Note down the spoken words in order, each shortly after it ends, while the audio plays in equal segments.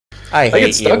I get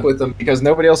hate stuck you. with them because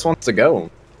nobody else wants to go.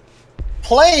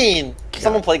 Plane!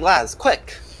 Someone play Glaz,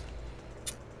 quick!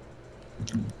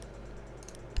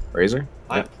 Razor?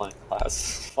 I'm playing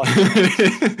Glaz.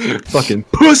 Fucking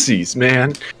pussies,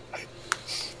 man.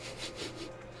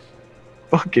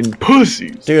 Fucking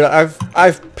pussies. Dude,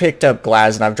 I've picked up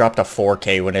Glaz and I've dropped a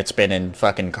 4K when it's been in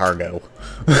fucking cargo.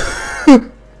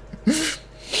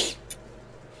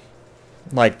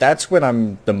 Like, that's when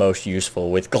I'm the most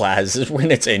useful with Glaz, is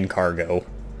when it's in cargo.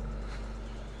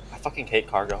 I fucking hate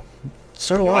cargo.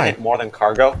 So do You know what I I. hate more than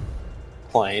cargo?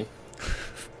 Plane.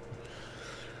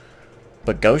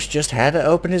 But Ghost just had to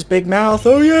open his big mouth.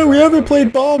 Oh yeah, we haven't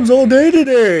played bombs all day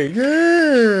today.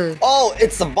 Yeah. Oh,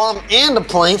 it's a bomb and a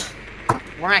plane.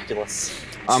 Miraculous.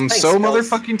 I'm Thanks, so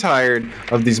Ghost. motherfucking tired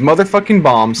of these motherfucking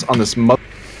bombs on this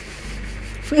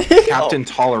Captain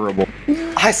Tolerable.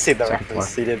 I see the reference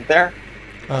seated there.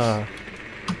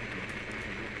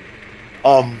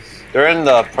 They're in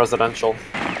the presidential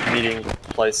meeting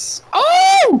place.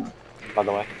 Oh! By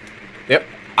the way. Yep,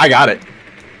 I got it.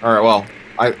 Alright, well,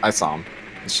 I saw him.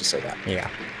 Let's just say that. Yeah.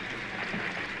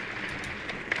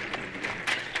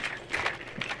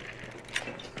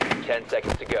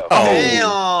 Seconds to go.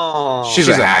 Oh, damn! She's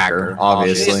a hacker,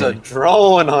 obviously. She's a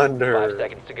drone hunter. 5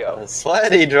 seconds to go. A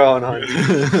sweaty drone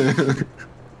hunter.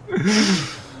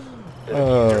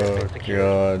 Oh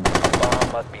god.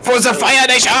 Bomb must be For the Fire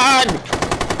Nation!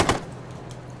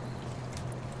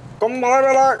 Come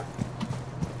on,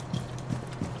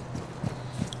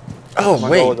 Oh gonna go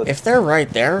wait, with it. if they're right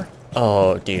there.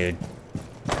 Oh dude.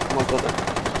 I'm gonna go with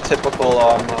the typical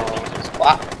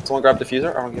someone grab the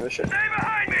diffuser. I don't give a shit.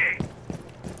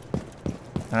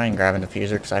 I ain't grabbing the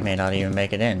fuser because I may not even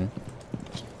make it in.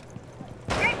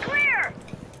 Get clear!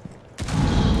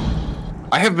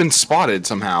 I have been spotted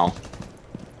somehow.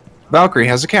 Valkyrie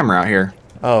has a camera out here.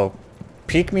 Oh,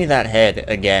 peek me that head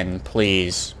again,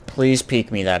 please. Please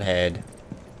peek me that head.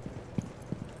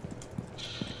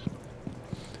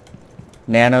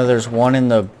 Nano, there's one in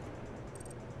the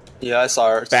Yeah, I saw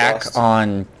her. It's back lost.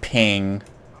 on ping.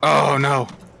 Oh no.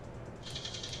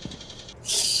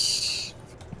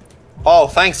 Oh,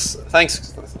 thanks,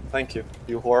 thank you,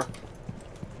 you whore.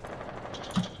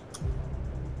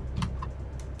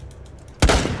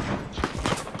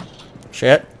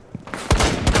 Shit.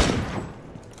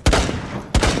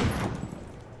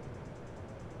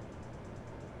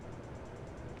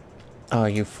 Oh,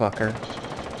 you fucker.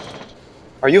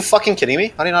 Are you fucking kidding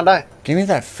me? How did he not die? Give me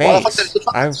that Why the fuck face. did he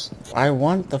fuck I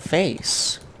want the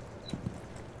face.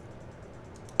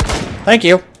 Thank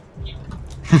you.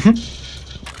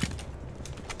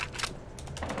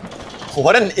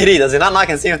 What an idiot! Does he not knock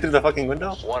and see him through the fucking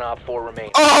window? 1 op 4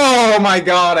 remaining. Oh my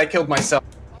god, I killed myself.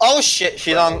 Oh shit!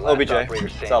 She's on Last OBJ. operator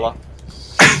standing. Stella.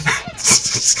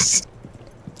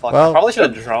 Fuck, Well- I probably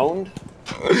should have droned.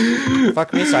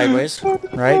 Fuck me sideways,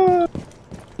 right?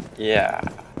 Yeah.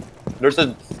 There's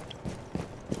a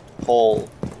hole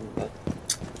in the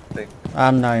thing.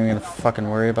 I'm not even gonna fucking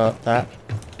worry about that.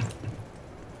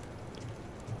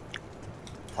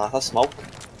 Plaza smoke.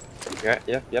 Yeah,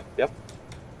 yep.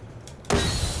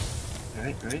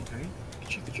 Alright. Good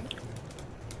job.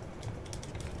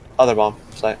 Other bomb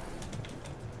site.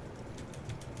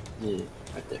 Yeah,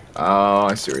 right there. Oh,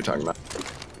 I see what you're talking about.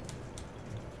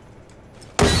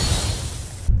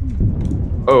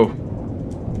 Oh.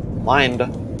 Mind.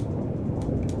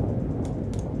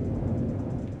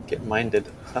 Get minded.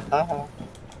 Haha.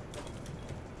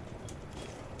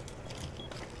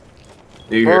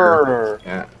 Do you hear her? Brr.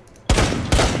 Yeah.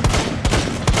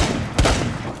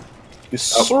 You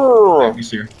sir. You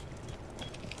see her.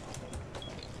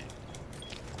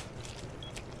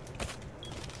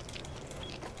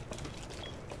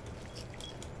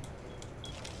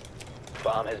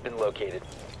 Bomb has been located.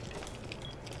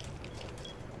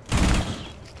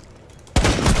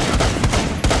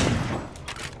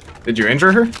 Did you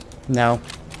injure her? No.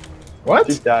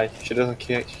 What? She died. She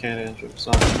can't injure the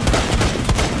son.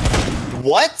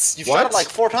 What? You shot What? it like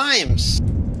 4 times.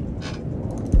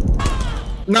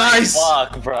 Nice!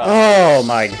 Fuck, bro. Oh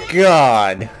my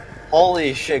god.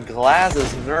 Holy shit, Glaz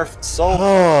is nerfed so Oh.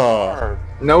 hard.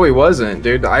 No, he wasn't,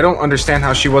 dude. I don't understand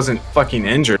how she wasn't fucking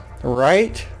injured.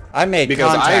 Right? I made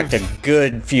Because contact I've- a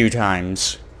good few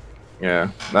times. Yeah,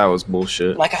 that was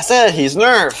bullshit. Like I said, he's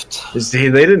nerfed. They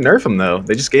didn't nerf him, though.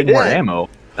 They just gave They more did. ammo.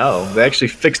 No, they actually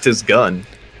fixed his gun.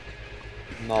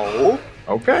 No.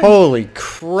 Okay. Holy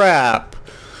crap.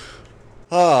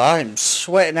 Oh, I'm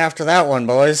sweating after that one,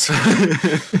 boys.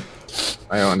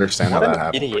 I don't understand What how an that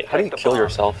happened. idiot. How do you kill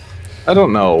yourself? I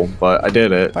don't know, but I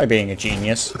did it. By being a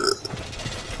genius.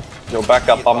 Yo, back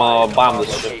up. I'm gonna bomb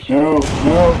this shit. No.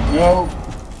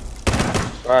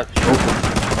 Or Alright.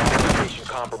 Location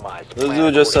compromised. This Plan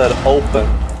dude just said accordingly. open.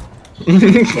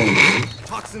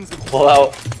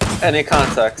 Without any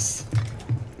context.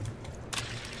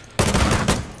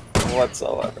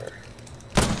 Whatsoever.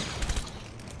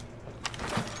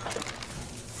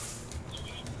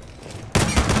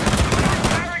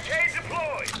 Barricade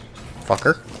deployed.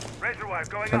 Fucker. Razor wire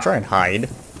going Don't up. try and hide.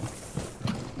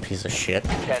 Piece of shit.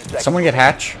 10 seconds. Someone get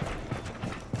hatch.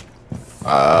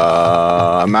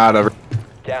 I'm out of.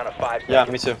 Down to 5 Yeah,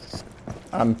 seconds. me too.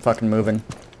 I'm fucking moving.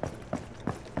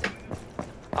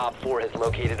 Op 4 has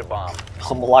located a bomb. I'm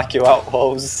gonna lock you out,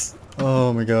 hoes.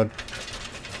 Oh my god.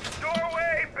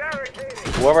 Doorway barricaded.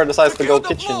 Whoever decides to go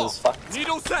kitchen is fucked.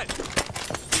 Needle set.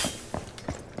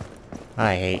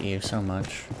 I hate you so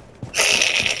much.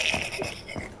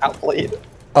 Outplayed.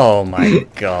 Oh my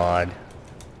god.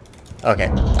 Okay,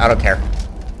 I don't care.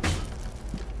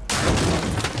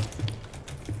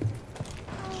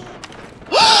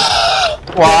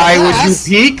 Why would you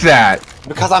peek that?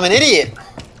 Because I'm an idiot.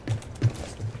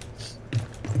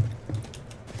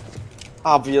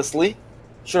 Obviously.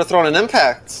 Should have thrown an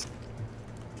impact.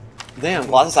 Damn,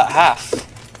 Glaz is at half.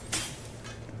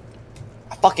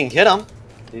 I fucking hit him.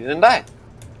 He didn't die.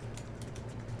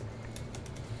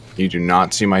 You do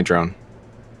not see my drone.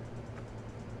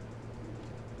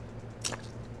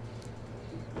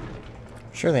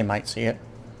 Sure, they might see it.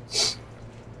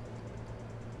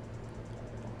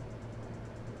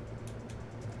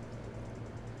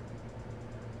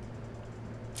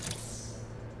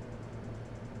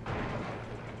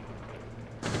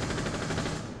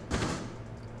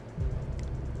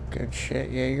 Good shit,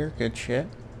 Jaeger. Good shit.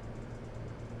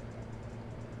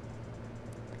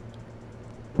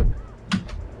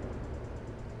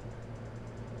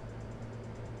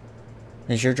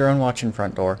 Is your drone watching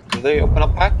front door? Did they open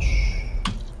up hatch?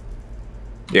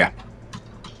 Yeah.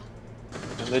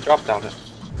 And they dropped down it.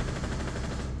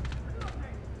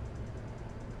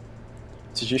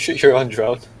 Did you shoot your own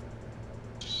drone?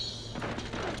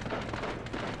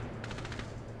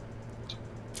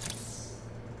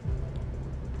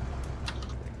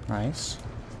 Nice.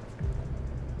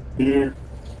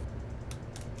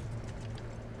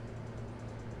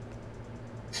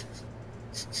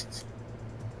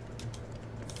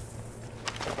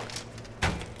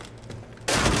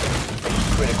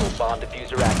 Critical bomb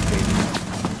diffuser activated.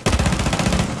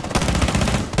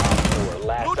 Op 4,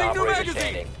 last Loading new operator magazine.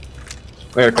 standing.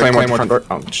 Wait, Claymore front door.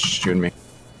 Oh, shooting me.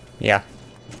 Yeah.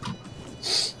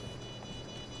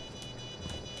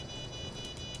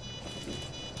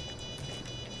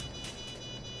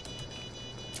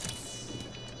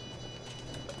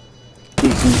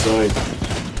 He's inside.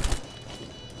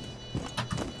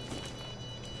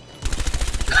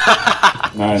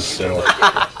 Nice shot.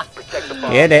 Protect the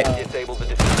bomb. Get it. Disable the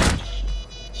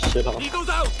diffuser. Shit on. Needles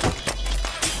out.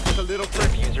 With a little The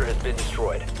prick. diffuser has been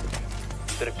destroyed.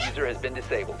 The diffuser has been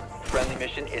disabled. Friendly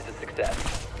mission is a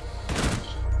success.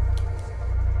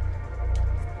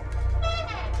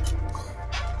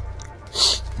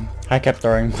 I kept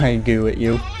throwing my goo at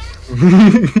you.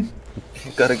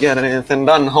 Gotta get anything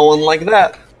done hoeing like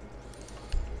that.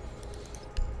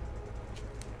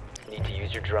 Need to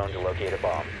use your drone to locate a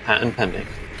bomb. Patent pending.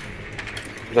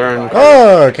 They're in.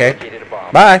 Oh, okay. Located a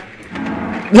bomb. Bye.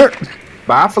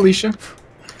 Bye, Felicia.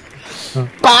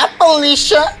 Bye,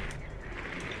 Felicia!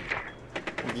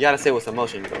 You gotta say it with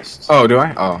emotion, Ghost. Oh, do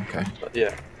I? Oh, okay. But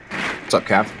yeah. What's up,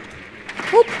 Cav?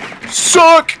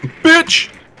 Suck, bitch!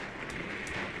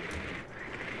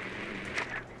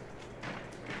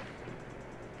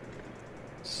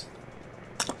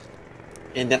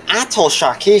 And then I told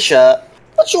Sharkeisha,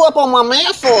 what you up on my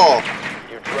man for?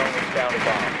 Your drone has found a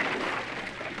bomb.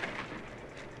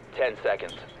 10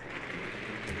 seconds.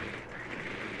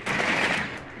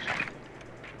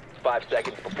 5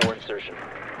 seconds before insertion.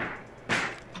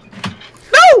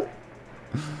 No!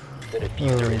 The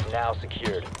diffuser is now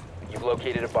secured. You've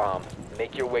located a bomb.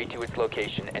 Make your way to its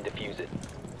location and defuse it.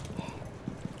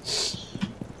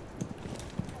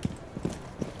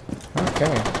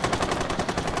 Okay.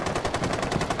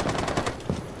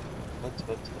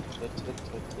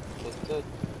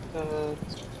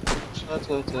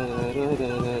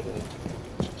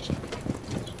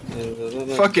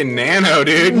 Fucking Nano,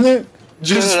 dude.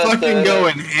 Just fucking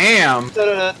going ham.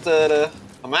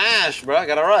 I'm Ash, bro. I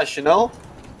gotta rush, you know?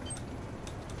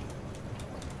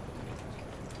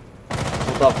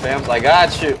 What's up, fams? I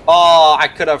got you. Oh, I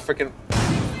could have freaking.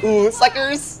 Ooh,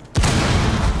 suckers!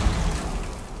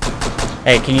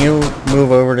 Hey, can you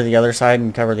move over to the other side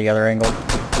and cover the other angle?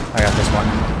 I got this one.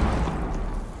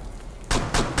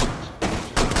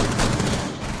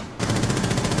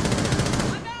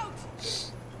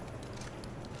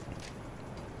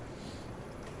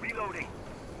 Reloading.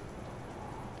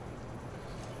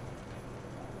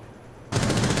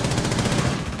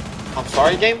 I'm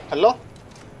sorry, game. Hello?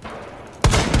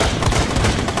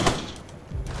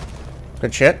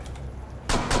 Good shit.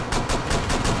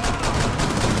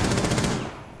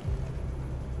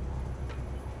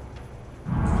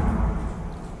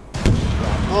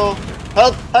 Oh,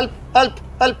 help, help, help,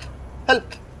 help, help.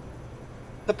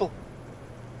 Nipple.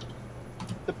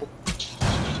 Nipple.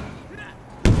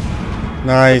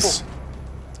 Nice.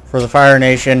 For the Fire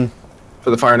Nation.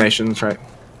 For the Fire Nation, that's right.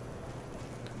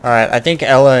 Alright, I think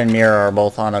Ella and Mira are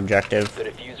both on objective. The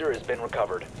diffuser has been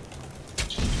recovered.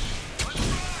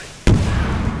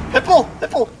 Nipple,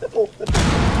 nipple, nipple, nipple.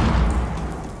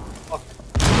 Fuck.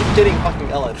 Keep getting fucking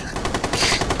Ellen.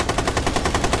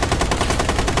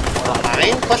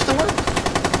 9? Question mark?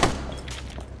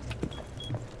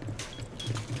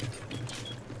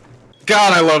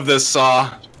 God, I love this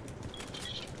saw.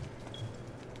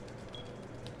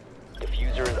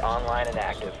 Diffuser is online and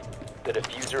active. The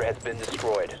diffuser has been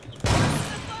destroyed.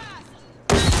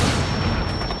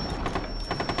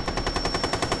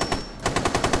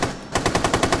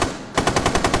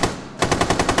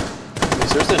 Wait,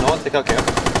 seriously, no one take out camp?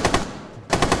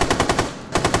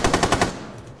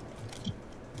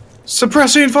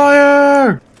 Suppressing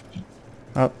fire!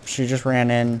 Oh, she just ran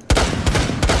in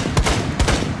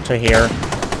to here.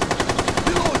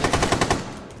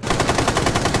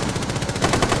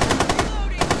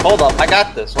 Hold up, I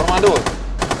got this. What am I doing?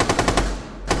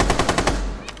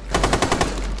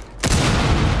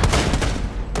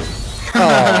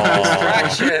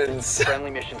 Distractions! Friendly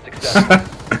mission successful.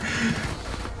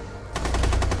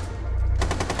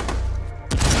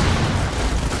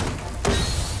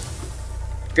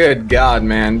 Good God,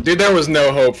 man. Dude, there was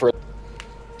no hope for...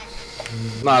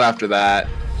 Not after that.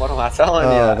 What am I telling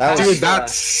Oh, you? that was- Dude, that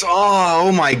saw!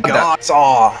 Oh my God,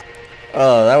 saw!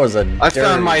 Oh, that was a I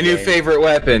found my new dirty favorite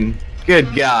weapon.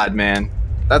 Good God, man.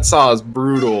 That saw is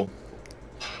brutal.